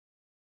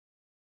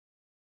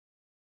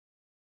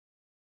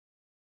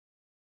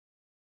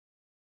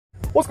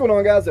What's going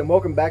on, guys, and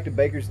welcome back to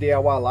Baker's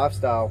DIY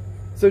Lifestyle.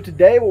 So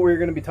today what we're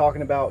going to be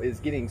talking about is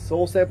getting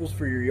soil samples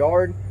for your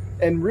yard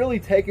and really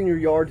taking your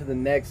yard to the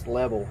next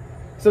level.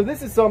 So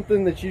this is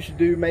something that you should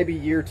do maybe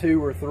year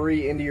 2 or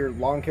 3 into your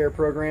lawn care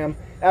program.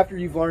 After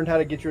you've learned how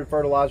to get your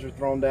fertilizer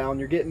thrown down,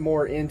 you're getting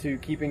more into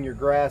keeping your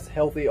grass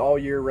healthy all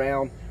year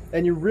round,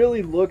 and you're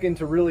really looking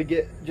to really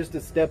get just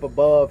a step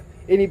above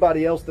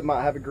anybody else that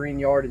might have a green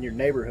yard in your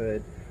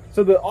neighborhood.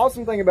 So the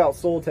awesome thing about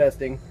soil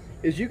testing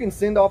is you can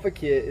send off a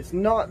kit. It's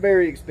not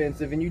very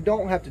expensive and you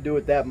don't have to do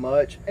it that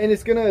much, and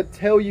it's gonna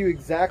tell you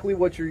exactly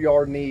what your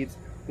yard needs,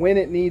 when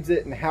it needs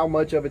it, and how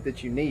much of it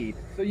that you need.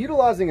 So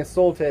utilizing a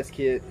soil test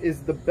kit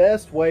is the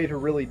best way to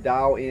really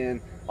dial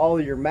in all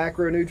of your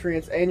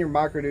macronutrients and your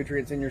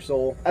micronutrients in your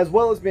soil, as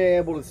well as being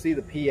able to see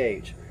the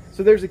pH.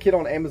 So there's a kit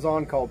on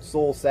Amazon called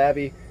Soil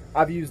Savvy.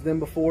 I've used them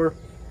before,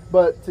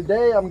 but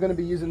today I'm going to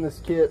be using this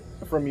kit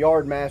from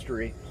Yard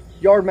Mastery.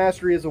 Yard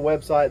Mastery is a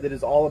website that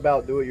is all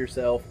about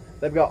do-it-yourself.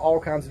 They've got all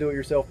kinds of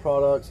do-it-yourself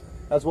products,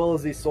 as well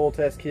as these soil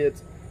test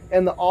kits.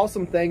 And the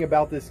awesome thing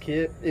about this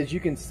kit is you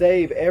can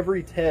save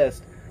every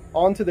test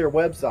onto their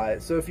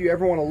website. So if you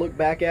ever want to look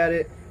back at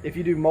it, if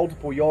you do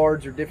multiple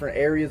yards or different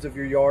areas of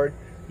your yard,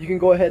 you can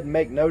go ahead and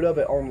make note of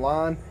it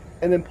online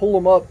and then pull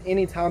them up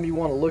anytime you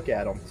want to look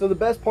at them. So the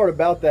best part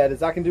about that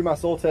is I can do my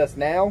soil test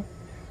now,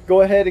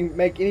 go ahead and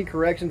make any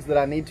corrections that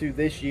I need to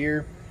this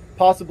year,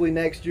 possibly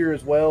next year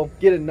as well,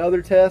 get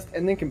another test,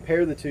 and then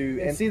compare the two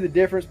and see the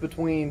difference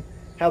between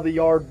how the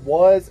yard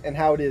was and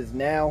how it is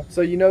now.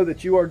 So you know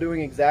that you are doing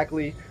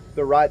exactly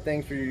the right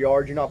things for your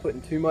yard. You're not putting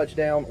too much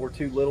down or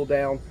too little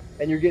down,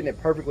 and you're getting it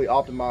perfectly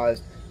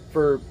optimized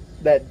for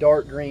that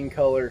dark green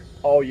color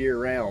all year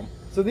round.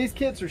 So these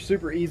kits are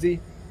super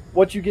easy.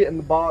 What you get in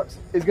the box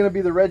is going to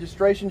be the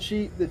registration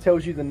sheet that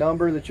tells you the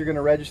number that you're going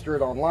to register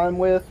it online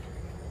with,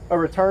 a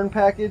return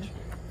package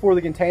for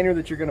the container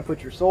that you're going to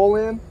put your soil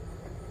in,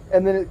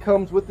 and then it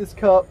comes with this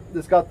cup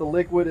that's got the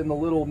liquid and the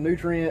little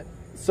nutrient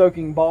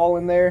soaking ball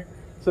in there.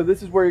 So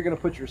this is where you're going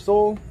to put your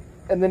soil,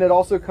 and then it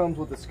also comes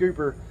with a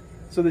scooper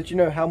so that you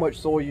know how much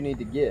soil you need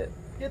to get.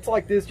 Kits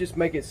like this just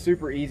make it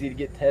super easy to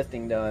get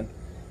testing done.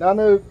 Now I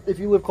know if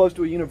you live close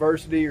to a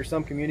university or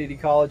some community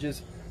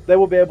colleges, they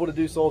will be able to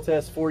do soil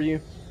tests for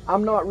you.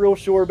 I'm not real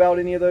sure about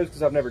any of those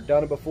because I've never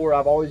done it before.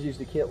 I've always used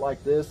a kit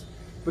like this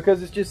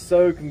because it's just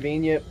so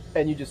convenient,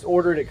 and you just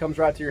order it, it comes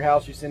right to your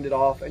house, you send it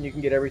off, and you can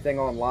get everything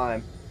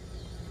online.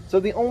 So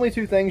the only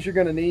two things you're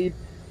going to need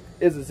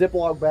is a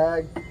Ziploc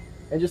bag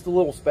and just a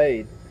little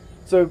spade.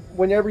 So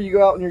whenever you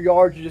go out in your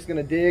yard, you're just going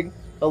to dig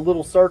a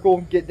little circle,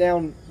 get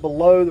down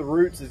below the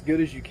roots as good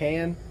as you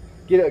can,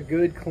 get a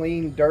good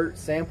clean dirt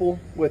sample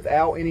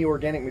without any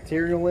organic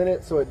material in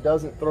it so it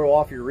doesn't throw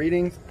off your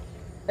readings.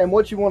 And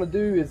what you want to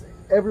do is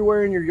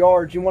everywhere in your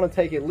yard, you want to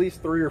take at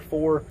least 3 or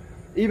 4,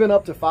 even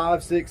up to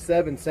 5, 6,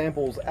 7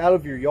 samples out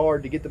of your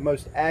yard to get the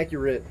most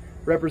accurate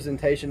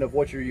representation of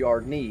what your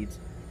yard needs.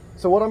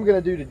 So what I'm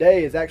going to do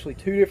today is actually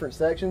 2 different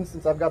sections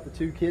since I've got the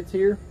 2 kits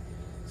here.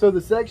 So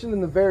the section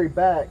in the very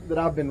back that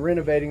I've been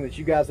renovating that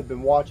you guys have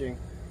been watching,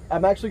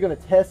 I'm actually going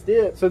to test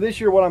it. So this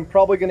year what I'm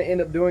probably going to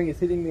end up doing is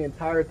hitting the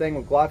entire thing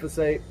with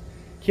glyphosate,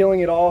 killing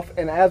it off,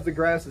 and as the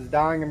grass is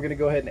dying, I'm going to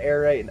go ahead and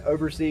aerate and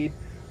overseed.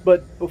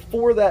 But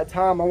before that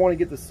time, I want to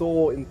get the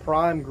soil in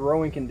prime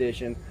growing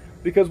condition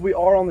because we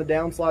are on the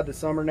downslide to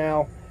summer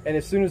now, and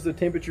as soon as the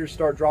temperatures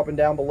start dropping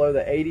down below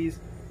the 80s,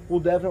 we'll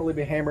definitely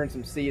be hammering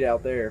some seed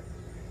out there.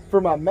 For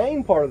my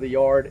main part of the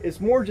yard, it's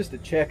more just a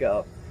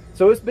checkup.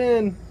 So it's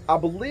been, I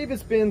believe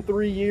it's been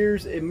 3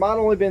 years. It might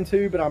only been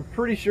 2, but I'm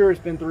pretty sure it's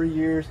been 3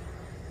 years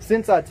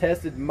since I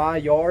tested my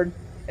yard.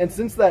 And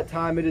since that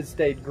time, it has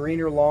stayed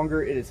greener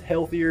longer, it is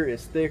healthier,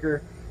 it's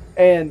thicker.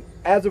 And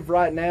as of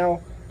right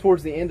now,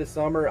 towards the end of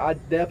summer, I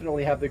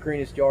definitely have the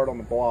greenest yard on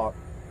the block.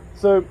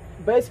 So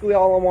basically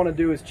all I want to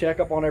do is check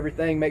up on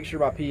everything, make sure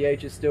my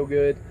pH is still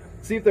good,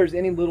 see if there's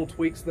any little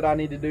tweaks that I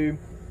need to do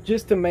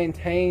just to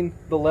maintain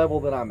the level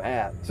that I'm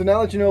at. So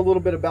now that you know a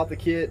little bit about the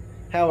kit,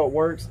 how it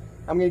works,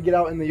 I'm going to get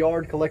out in the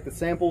yard, collect the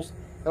samples,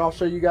 and I'll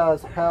show you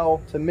guys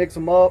how to mix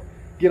them up,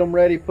 get them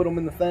ready, put them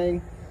in the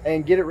thing,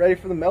 and get it ready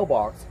for the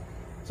mailbox.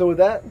 So with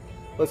that,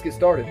 let's get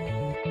started.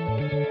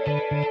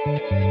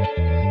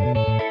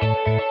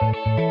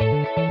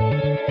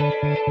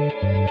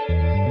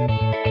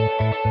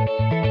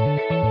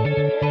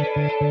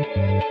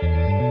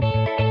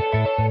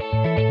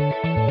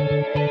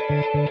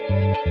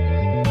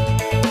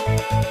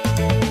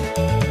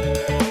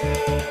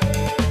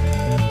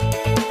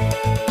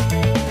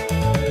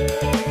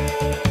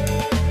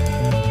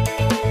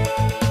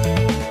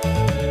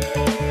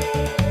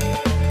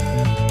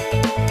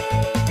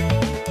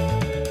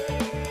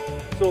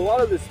 So a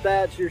lot of the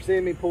stats you're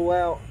seeing me pull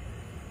out,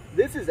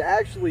 this is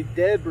actually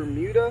dead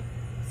Bermuda.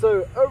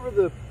 So over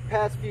the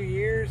past few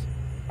years,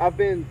 I've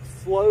been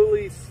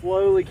slowly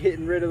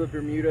getting rid of the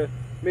Bermuda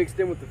mixed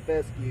in with the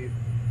fescue.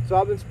 So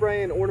I've been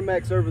spraying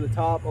Ornamex over the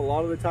top a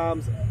lot of the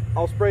times.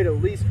 I'll spray it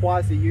at least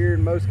twice a year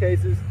in most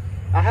cases.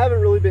 I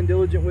haven't really been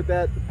diligent with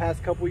that the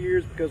past couple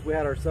years because we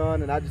had our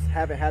son and I just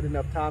haven't had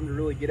enough time to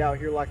really get out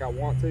here like I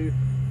want to.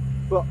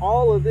 But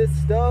all of this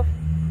stuff,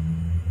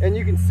 and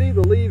you can see the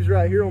leaves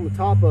right here on the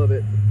top of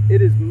it,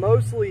 it is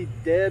mostly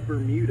dead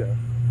Bermuda.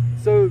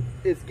 So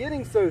it's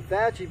getting so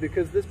thatchy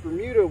because this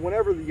Bermuda,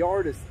 whenever the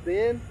yard is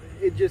thin,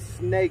 it just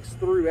snakes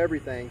through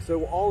everything.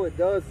 So all it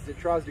does is it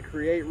tries to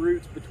create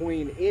roots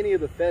between any of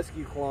the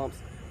fescue clumps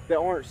that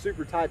aren't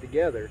super tight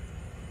together.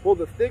 Well,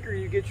 the thicker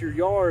you get your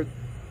yard,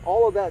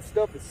 all of that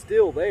stuff is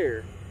still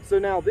there. So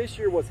now this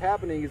year what's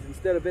happening is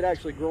instead of it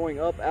actually growing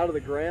up out of the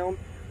ground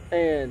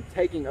and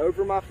taking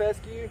over my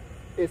fescue,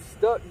 it's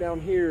stuck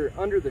down here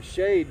under the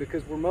shade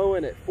because we're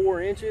mowing at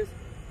 4 inches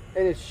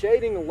and it's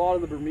shading a lot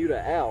of the Bermuda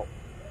out.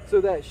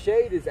 So that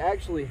shade is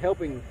actually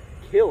helping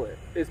kill it.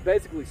 It's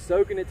basically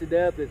soaking it to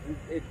death.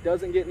 It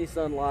doesn't get any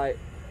sunlight.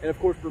 And of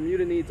course,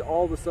 Bermuda needs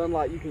all the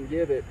sunlight you can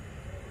give it.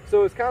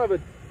 So it's kind of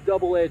a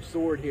double-edged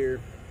sword here.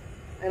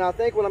 And I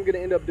think what I'm gonna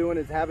end up doing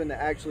is having to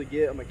actually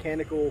get a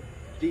mechanical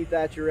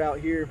dethatcher out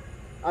here.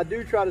 I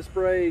do try to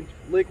spray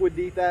liquid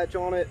dethatch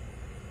on it.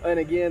 And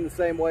again, the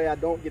same way, I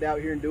don't get out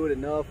here and do it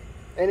enough.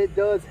 And it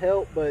does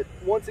help, but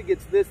once it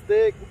gets this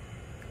thick,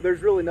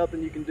 there's really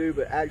nothing you can do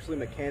but actually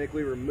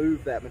mechanically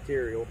remove that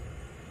material.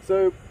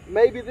 So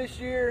maybe this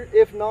year,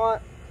 if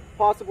not,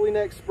 possibly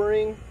next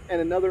spring and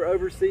another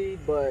overseed.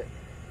 But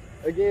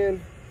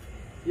again,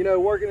 you know,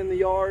 working in the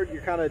yard,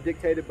 you're kind of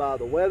dictated by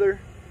the weather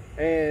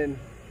and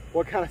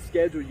what kind of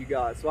schedule you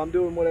got. So I'm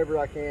doing whatever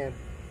I can.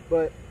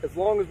 But as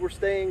long as we're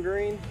staying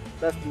green,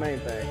 that's the main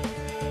thing.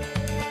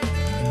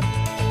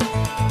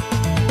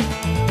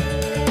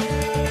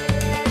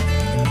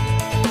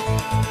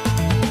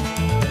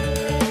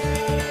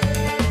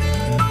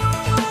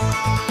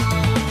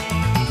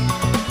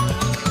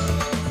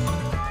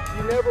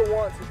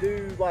 To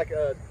do like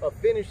a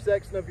finished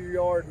section of your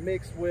yard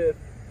mixed with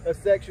a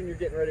section you're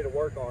getting ready to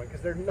work on,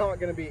 because they're not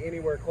going to be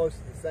anywhere close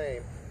to the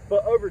same.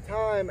 But over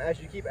time,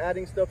 as you keep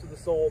adding stuff to the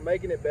soil,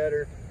 making it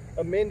better,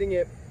 amending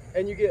it,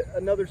 and you get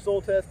another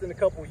soil test in a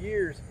couple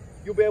years,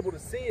 you'll be able to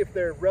see if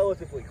they're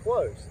relatively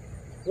close.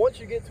 Once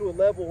you get to a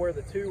level where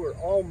the two are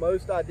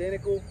almost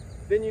identical,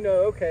 then you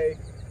know, okay,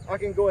 I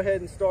can go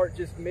ahead and start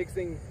just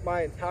mixing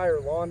my entire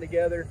lawn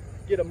together,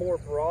 get a more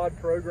broad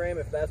program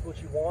if that's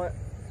what you want,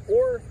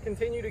 or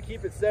continue to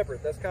keep it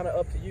separate. That's kind of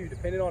up to you,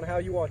 depending on how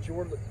you want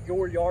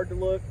your yard to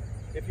look.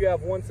 If you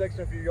have one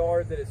section of your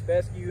yard that is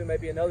fescue and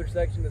maybe another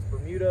section that's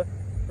Bermuda,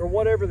 or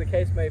whatever the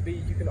case may be,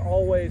 you can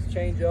always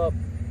change up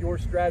your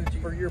strategy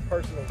for your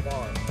personal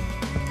lawn.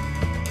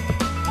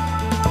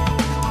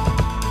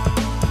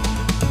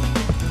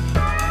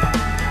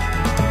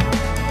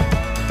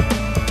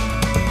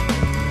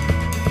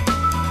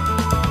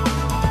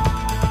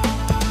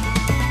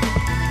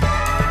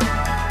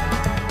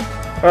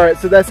 All right,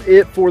 so that's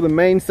it for the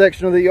main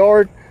section of the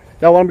yard.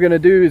 Now what I'm gonna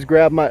do is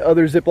grab my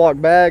other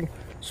Ziploc bag,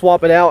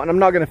 swap it out, and I'm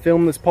not gonna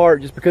film this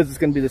part just because it's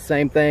gonna be the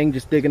same thing,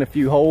 just digging a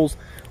few holes.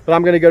 But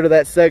I'm gonna go to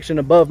that section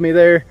above me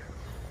there,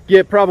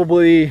 get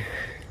probably,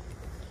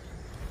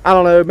 I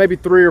don't know, maybe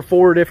 3 or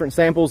 4 different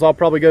samples. I'll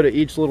probably go to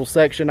each little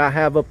section I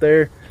have up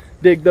there,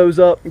 dig those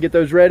up and get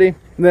those ready,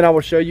 and then I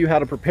will show you how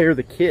to prepare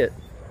the kit.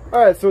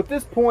 All right, so at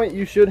this point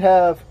you should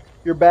have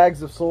your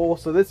bags of soil.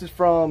 So this is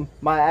from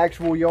my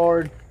actual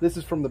yard, this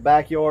is from the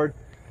backyard,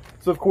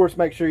 so of course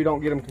make sure you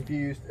don't get them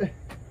confused.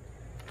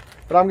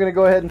 But I'm gonna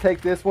go ahead and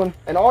take this one,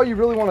 and all you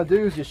really want to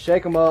do is just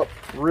shake them up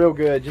real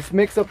good. Just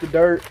mix up the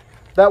dirt,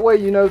 that way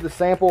you know the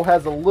sample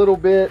has a little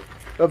bit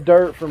of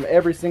dirt from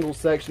every single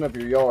section of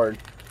your yard.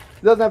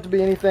 It doesn't have to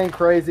be anything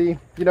crazy.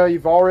 You know,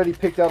 you've already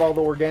picked out all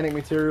the organic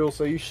material,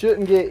 so you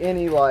shouldn't get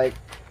any like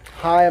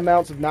high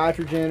amounts of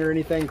nitrogen or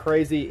anything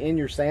crazy in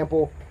your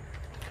sample.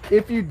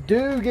 If you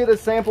do get a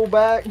sample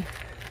back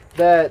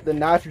that the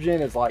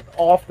nitrogen is like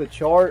off the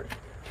chart,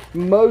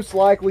 most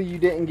likely you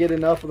didn't get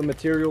enough of the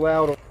material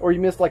out, or you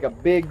missed like a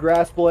big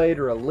grass blade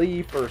or a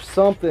leaf or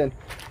something,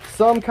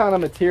 some kind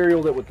of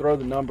material that would throw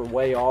the number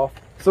way off.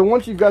 So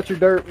once you've got your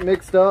dirt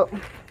mixed up,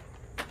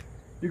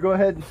 you go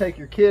ahead and take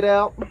your kit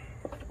out.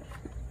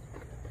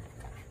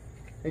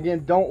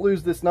 Again, don't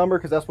lose this number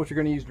because that's what you're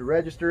going to use to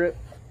register it.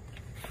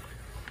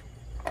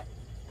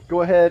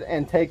 Go ahead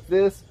and take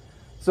this.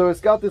 So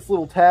it's got this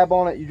little tab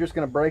on it. You're just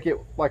going to break it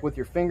like with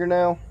your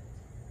fingernail,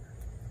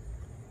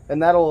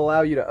 and that'll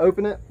allow you to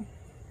open it.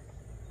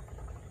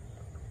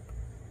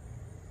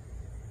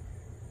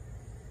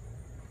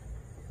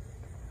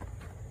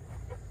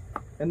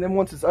 And then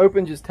once it's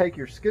open, just take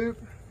your scoop.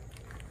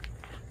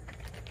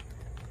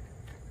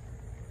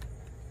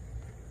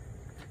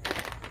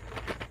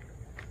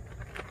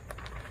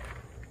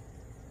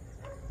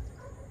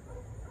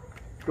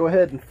 Go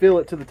ahead and fill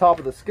it to the top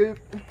of the scoop.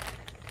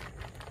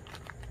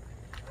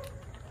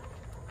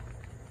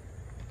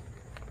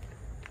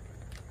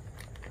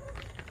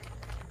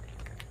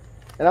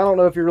 And I don't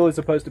know if you're really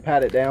supposed to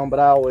pat it down, but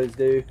I always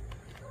do,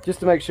 just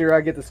to make sure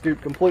I get the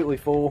scoop completely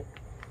full.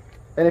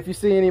 And if you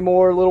see any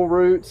more little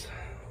roots,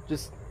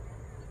 just,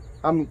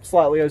 I'm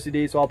slightly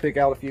OCD, so I'll pick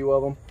out a few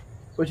of them.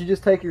 But you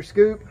just take your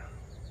scoop,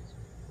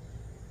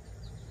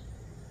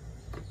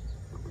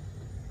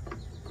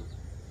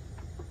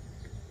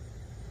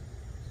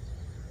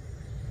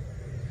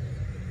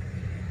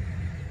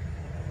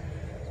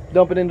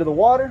 Dump it into the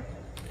water.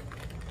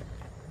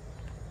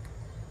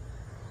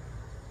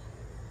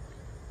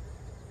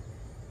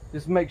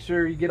 Just make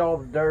sure you get all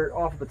the dirt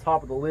off the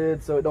top of the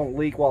lid so it don't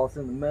leak while it's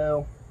in the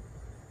mill.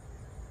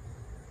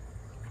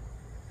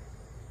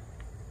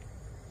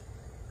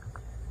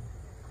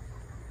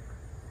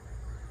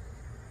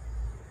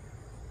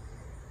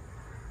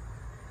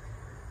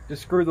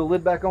 Just screw the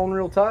lid back on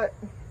real tight.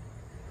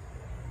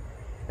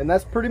 And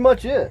that's pretty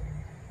much it.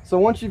 So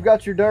once you've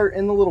got your dirt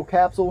in the little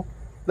capsule,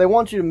 they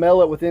want you to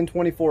mill it within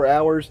 24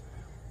 hours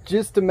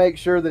just to make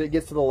sure that it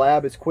gets to the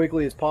lab as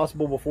quickly as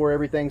possible before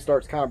everything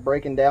starts kind of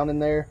breaking down in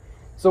there.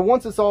 So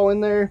once it's all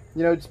in there,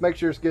 you know, just make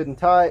sure it's good and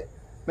tight.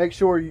 Make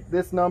sure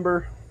this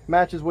number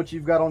matches what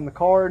you've got on the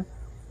card,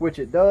 which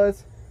it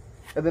does.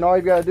 And then all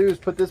you've got to do is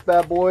put this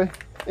bad boy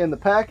in the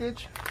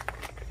package.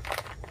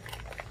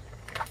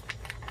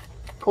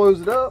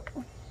 Close it up.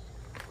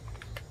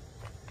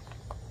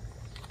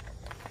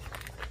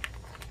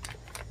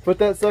 Put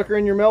that sucker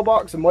in your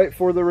mailbox and wait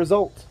for the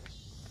results.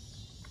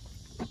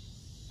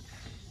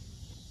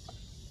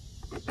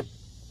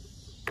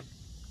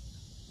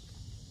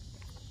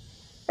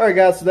 Alright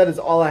guys, so that is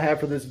all I have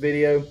for this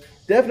video.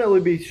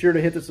 Definitely be sure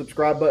to hit the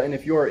subscribe button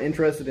if you are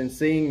interested in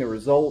seeing the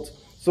results.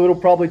 So it'll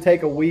probably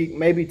take a week,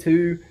 maybe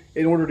 2,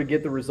 in order to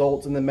get the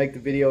results and then make the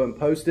video and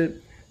post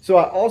it. So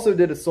I also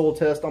did a soil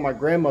test on my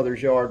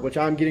grandmother's yard, which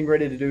I'm getting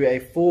ready to do a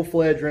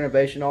full-fledged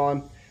renovation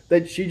on.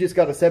 That she just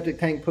got a septic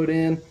tank put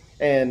in,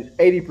 and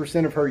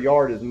 80% of her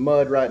yard is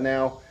mud right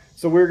now.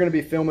 So we're going to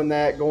be filming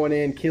that, going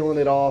in, killing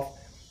it off.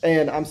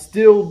 And I'm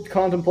still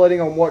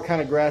contemplating on what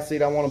kind of grass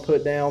seed I want to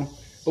put down.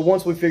 But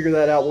once we figure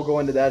that out, we'll go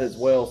into that as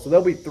well. So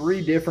there'll be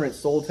 3 different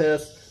soil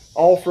tests,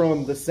 all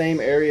from the same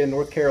area in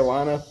North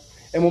Carolina.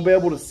 And we'll be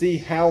able to see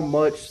how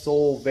much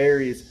soil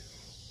varies,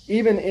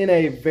 even in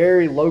a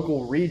very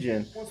local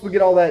region. Once we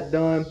get all that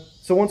done,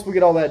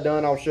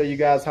 I'll show you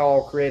guys how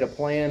I'll create a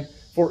plan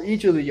for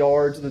each of the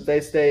yards so that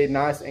they stay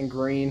nice and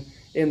green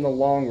in the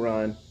long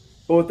run.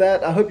 But with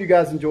that, I hope you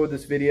guys enjoyed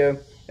this video,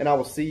 and I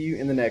will see you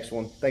in the next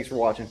one. Thanks for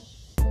watching.